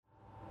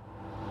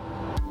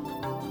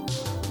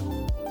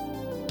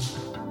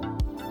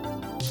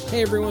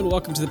Hey everyone,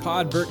 welcome to the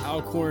pod. Bert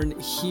Alcorn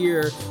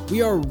here.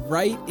 We are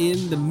right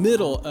in the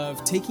middle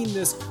of taking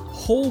this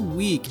whole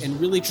week and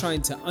really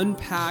trying to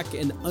unpack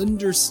and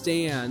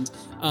understand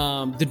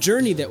the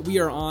journey that we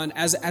are on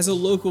as a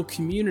local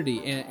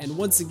community. And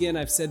once again,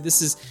 I've said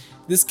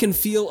this can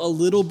feel a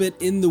little bit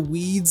in the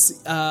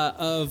weeds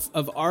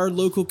of our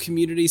local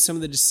community, some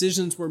of the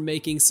decisions we're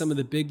making, some of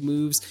the big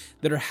moves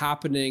that are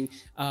happening.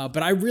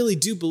 But I really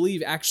do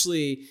believe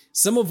actually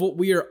some of what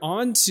we are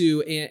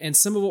onto and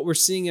some of what we're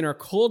seeing in our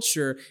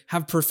culture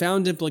have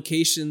profound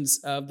implications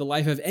of the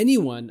life of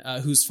anyone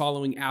who's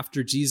following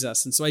after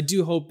Jesus. And so I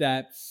do hope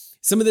that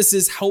some of this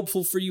is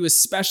helpful for you,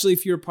 especially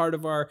if you're a part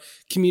of our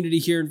community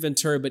here in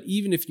Ventura. But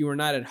even if you are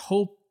not,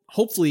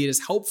 hopefully it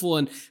is helpful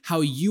in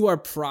how you are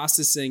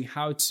processing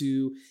how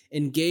to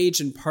engage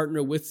and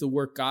partner with the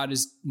work God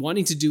is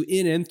wanting to do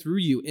in and through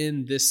you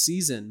in this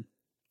season.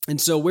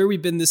 And so where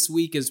we've been this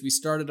week is we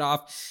started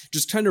off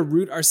just trying to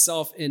root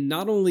ourselves in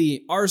not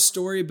only our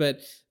story,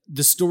 but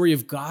the story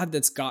of God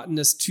that's gotten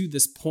us to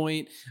this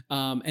point.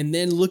 And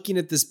then looking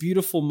at this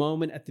beautiful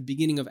moment at the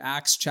beginning of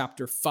Acts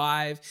chapter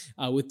 5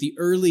 with the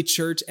early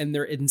church and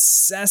their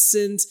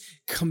incessant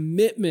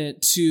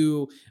commitment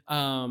to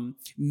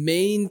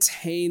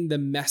maintain the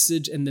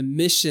message and the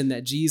mission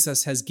that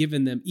Jesus has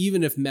given them,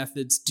 even if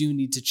methods do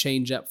need to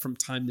change up from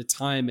time to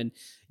time. And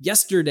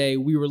yesterday,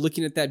 we were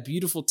looking at that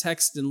beautiful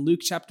text in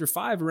Luke chapter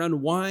 5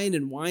 around wine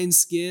and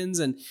wineskins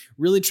and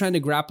really trying to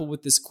grapple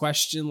with this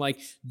question, like,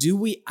 do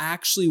we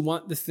actually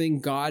want the thing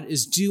God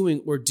is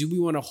doing, or do we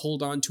want to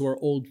hold on to our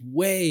old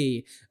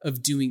way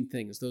of doing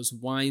things, those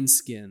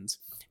wineskins?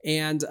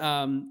 And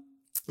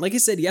like I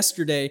said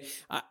yesterday,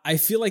 I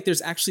feel like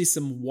there's actually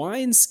some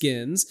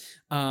wineskins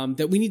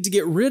that we need to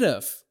get rid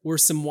of, or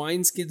some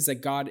wineskins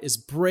that God is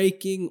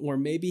breaking or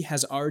maybe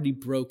has already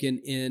broken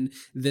in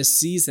this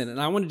season. And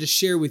I wanted to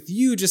share with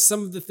you just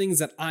some of the things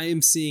that I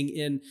am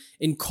seeing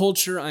in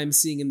culture, I'm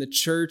seeing in the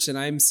church, and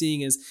I'm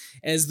seeing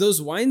as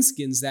those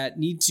wineskins that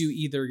need to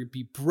either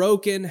be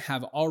broken,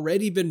 have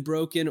already been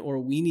broken, or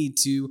we need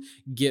to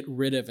get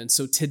rid of. And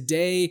so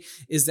today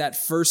is that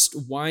first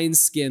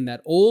wineskin,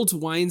 that old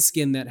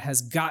wineskin that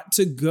has got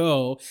to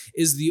go,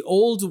 is the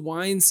old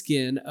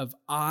wineskin of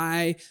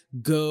I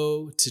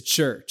go to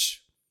church.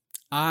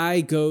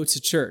 I go to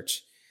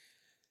church.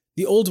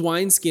 The old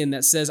wineskin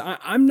that says,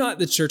 I'm not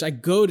the church, I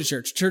go to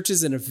church. Church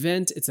is an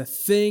event, it's a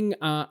thing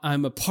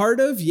I'm a part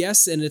of,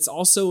 yes, and it's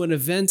also an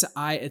event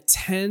I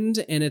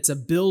attend, and it's a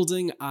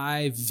building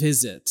I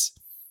visit.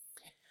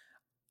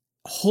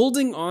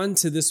 Holding on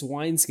to this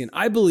wineskin,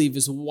 I believe,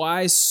 is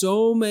why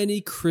so many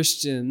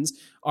Christians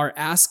are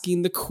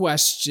asking the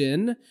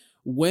question,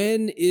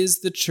 when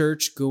is the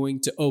church going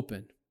to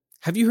open?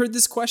 Have you heard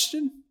this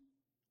question?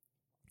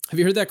 Have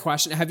you heard that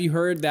question? Have you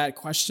heard that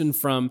question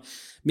from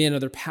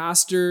other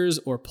pastors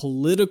or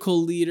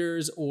political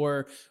leaders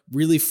or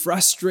really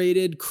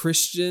frustrated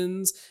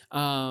Christians?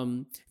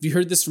 Have you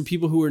heard this from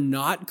people who are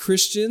not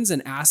Christians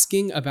and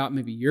asking about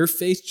maybe your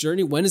faith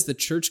journey? When is the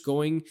church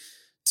going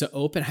to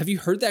open? Have you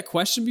heard that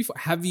question before?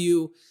 Have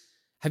you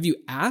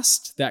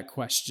asked that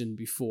question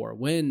before?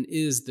 When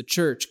is the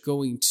church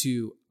going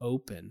to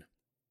open?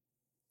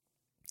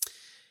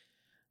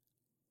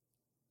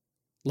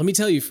 Let me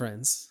tell you,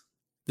 friends,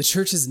 the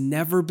church has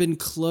never been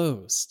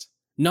closed.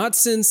 Not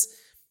since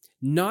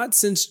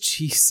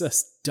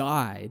Jesus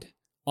died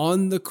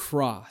on the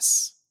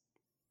cross,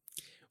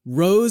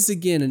 rose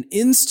again and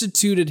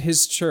instituted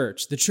his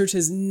church. The church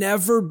has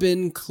never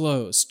been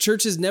closed.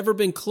 Church has never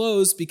been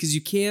closed because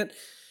you can't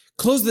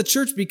close the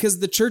church, because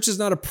the church is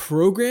not a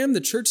program. The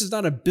church is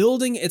not a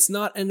building. It's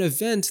not an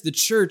event. The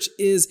church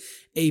is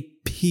a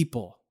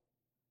people.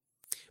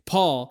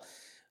 Paul,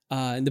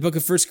 in the book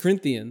of 1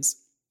 Corinthians,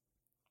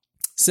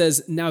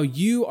 says, now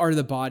you are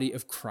the body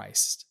of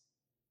Christ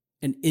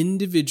and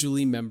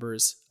individually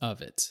members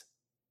of it.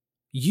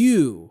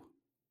 You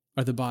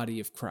are the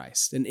body of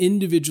Christ and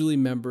individually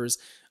members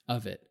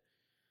of it.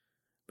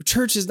 But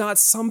church is not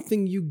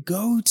something you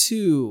go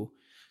to.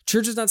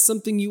 Church is not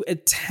something you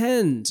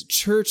attend.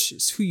 Church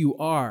is who you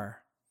are.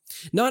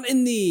 Not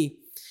in the,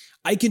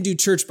 I can do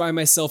church by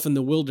myself in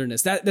the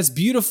wilderness. That's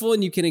beautiful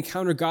and you can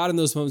encounter God in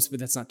those moments, but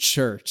that's not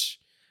church.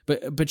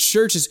 But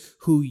church is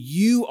who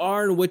you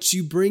are and what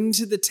you bring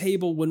to the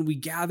table when we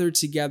gather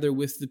together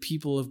with the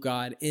people of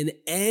God in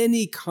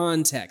any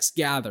context.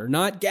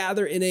 Not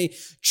gather in a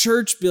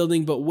church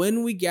building, but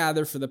when we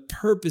gather for the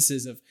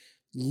purposes of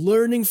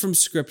learning from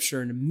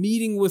Scripture and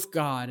meeting with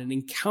God and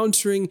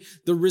encountering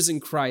the risen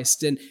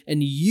Christ and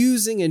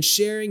using and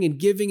sharing and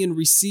giving and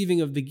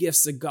receiving of the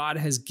gifts that God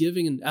has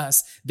given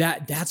us,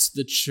 that's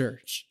the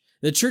church.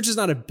 The church is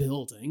not a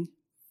building.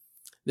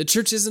 The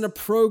church isn't a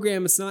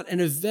program. It's not an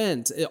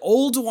event.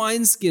 Old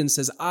wineskin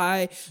says,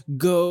 I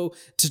go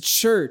to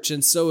church.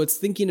 And so it's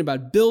thinking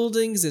about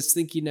buildings. It's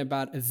thinking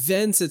about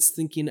events. It's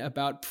thinking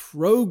about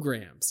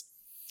programs.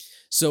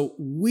 So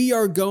we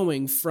are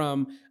going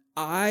from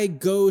I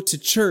go to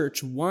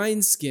church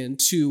wineskin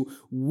to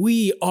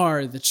we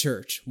are the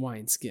church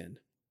wineskin.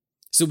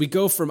 So we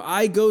go from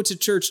I go to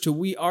church to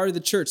we are the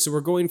church. So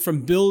we're going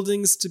from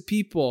buildings to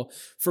people,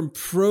 from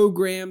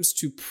programs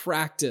to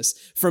practice,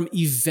 from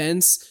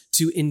events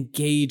to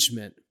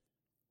engagement.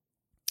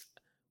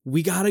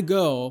 We got to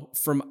go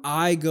from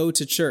I go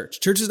to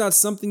church. Church is not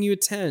something you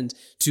attend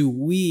to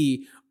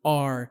we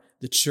are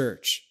the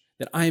church.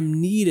 That I'm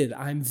needed,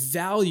 I'm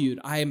valued,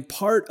 I am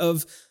part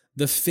of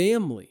the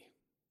family.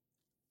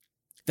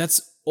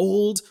 That's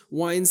old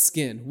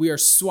wineskin. We are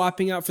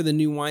swapping out for the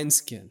new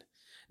wineskin.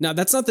 Now,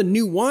 that's not the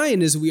new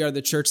wine as we are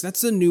the church.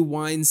 That's the new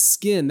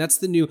wineskin. That's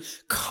the new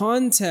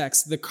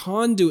context, the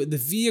conduit, the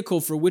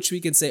vehicle for which we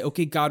can say,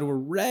 okay, God, we're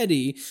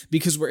ready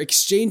because we're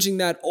exchanging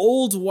that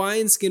old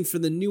wineskin for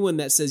the new one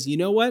that says, you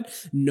know what?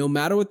 No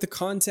matter what the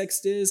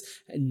context is,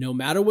 no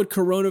matter what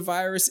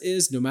coronavirus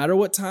is, no matter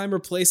what time or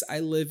place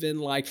I live in,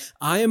 like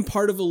I am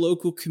part of a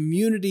local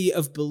community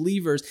of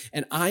believers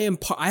and I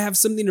have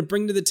something to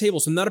bring to the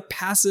table. So I'm not a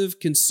passive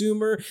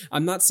consumer.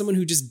 I'm not someone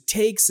who just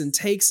takes and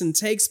takes and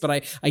takes, but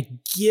I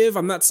give.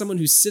 I'm not someone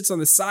who sits on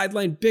the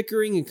sideline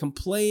bickering and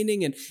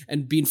complaining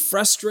and being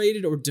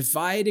frustrated or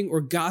dividing or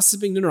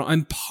gossiping. No,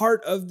 I'm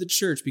part of the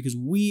church because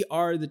we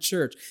are the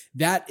church.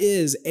 That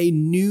is a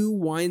new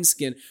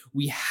wineskin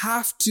we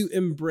have to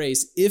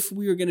embrace if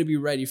we are going to be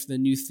ready for the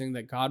new thing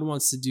that God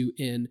wants to do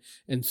in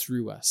and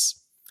through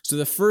us. So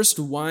the first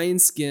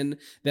wineskin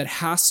that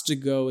has to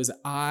go is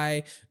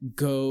I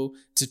go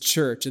to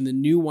church. And the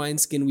new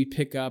wineskin we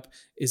pick up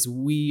is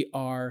we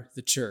are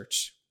the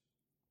church.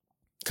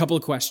 Couple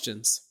of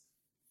questions.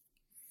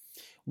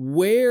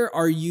 Where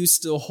are you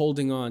still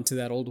holding on to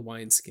that old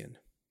wineskin?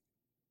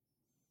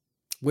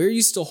 Where are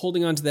you still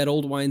holding on to that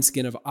old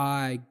wineskin of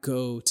I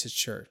go to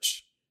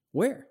church?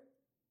 Where?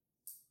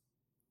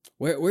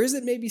 Where is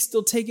it maybe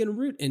still taking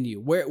root in you?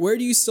 Where are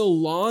you still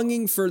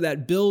longing for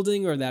that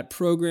building or that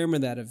program or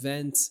that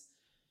event?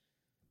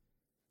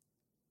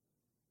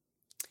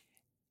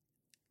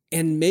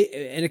 And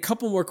a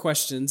couple more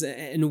questions.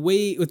 And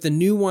with the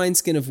new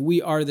wineskin of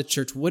we are the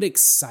church, what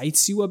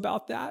excites you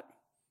about that?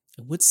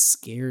 And what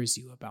scares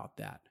you about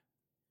that?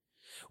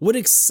 What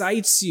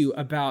excites you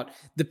about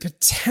the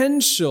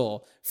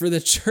potential for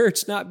the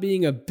church not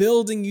being a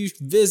building you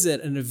visit,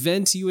 an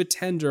event you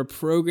attend, or a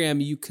program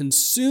you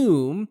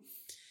consume,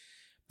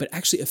 but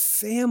actually a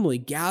family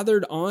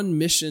gathered on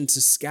mission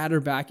to scatter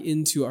back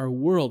into our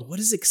world?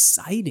 What is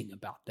exciting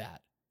about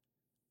that?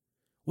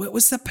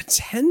 What's the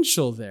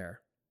potential there?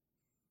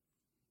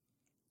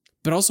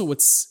 But also,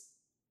 what's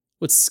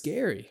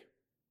scary?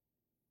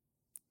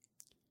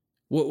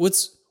 What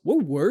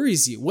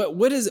worries you?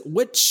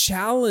 What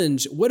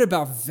challenge? What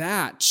about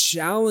that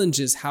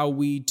challenges how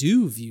we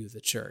do view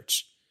the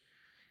church?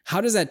 How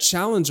does that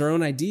challenge our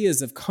own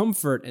ideas of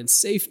comfort and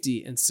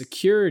safety and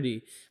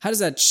security? How does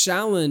that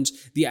challenge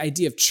the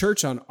idea of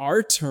church on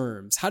our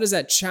terms? How does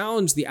that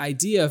challenge the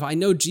idea of I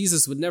know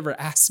Jesus would never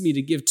ask me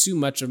to give too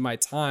much of my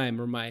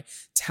time or my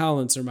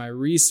talents or my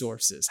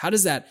resources? How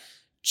does that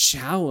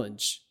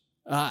challenge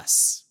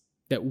us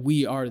that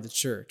we are the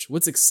church?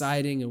 What's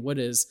exciting and what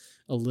is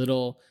a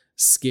little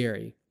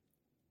scary?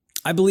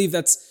 I believe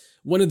that's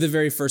one of the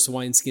very first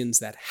wineskins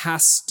that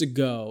has to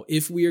go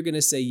if we are going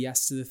to say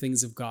yes to the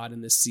things of God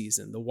in this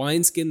season. The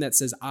wineskin that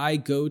says, I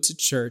go to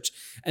church,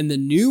 and the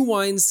new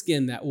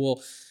wineskin that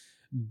will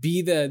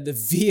be the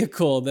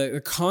vehicle,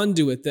 the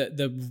conduit,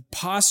 the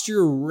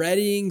posture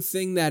readying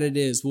thing that it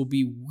is will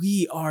be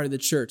we are the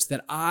church,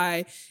 that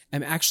I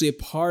am actually a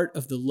part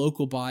of the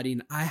local body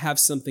and I have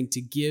something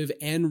to give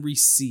and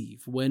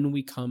receive when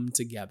we come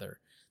together,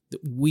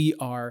 that we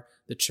are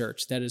the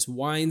church. That is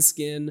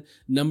wineskin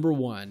number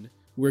one.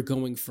 We're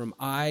going from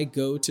I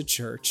go to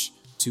church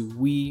to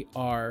we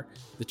are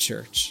the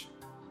church.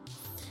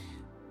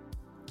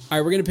 All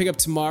right, we're going to pick up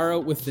tomorrow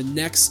with the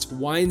next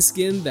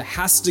wineskin that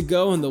has to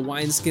go and the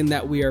wineskin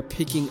that we are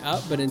picking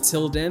up. But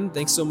until then,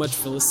 thanks so much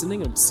for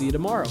listening and we'll see you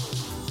tomorrow.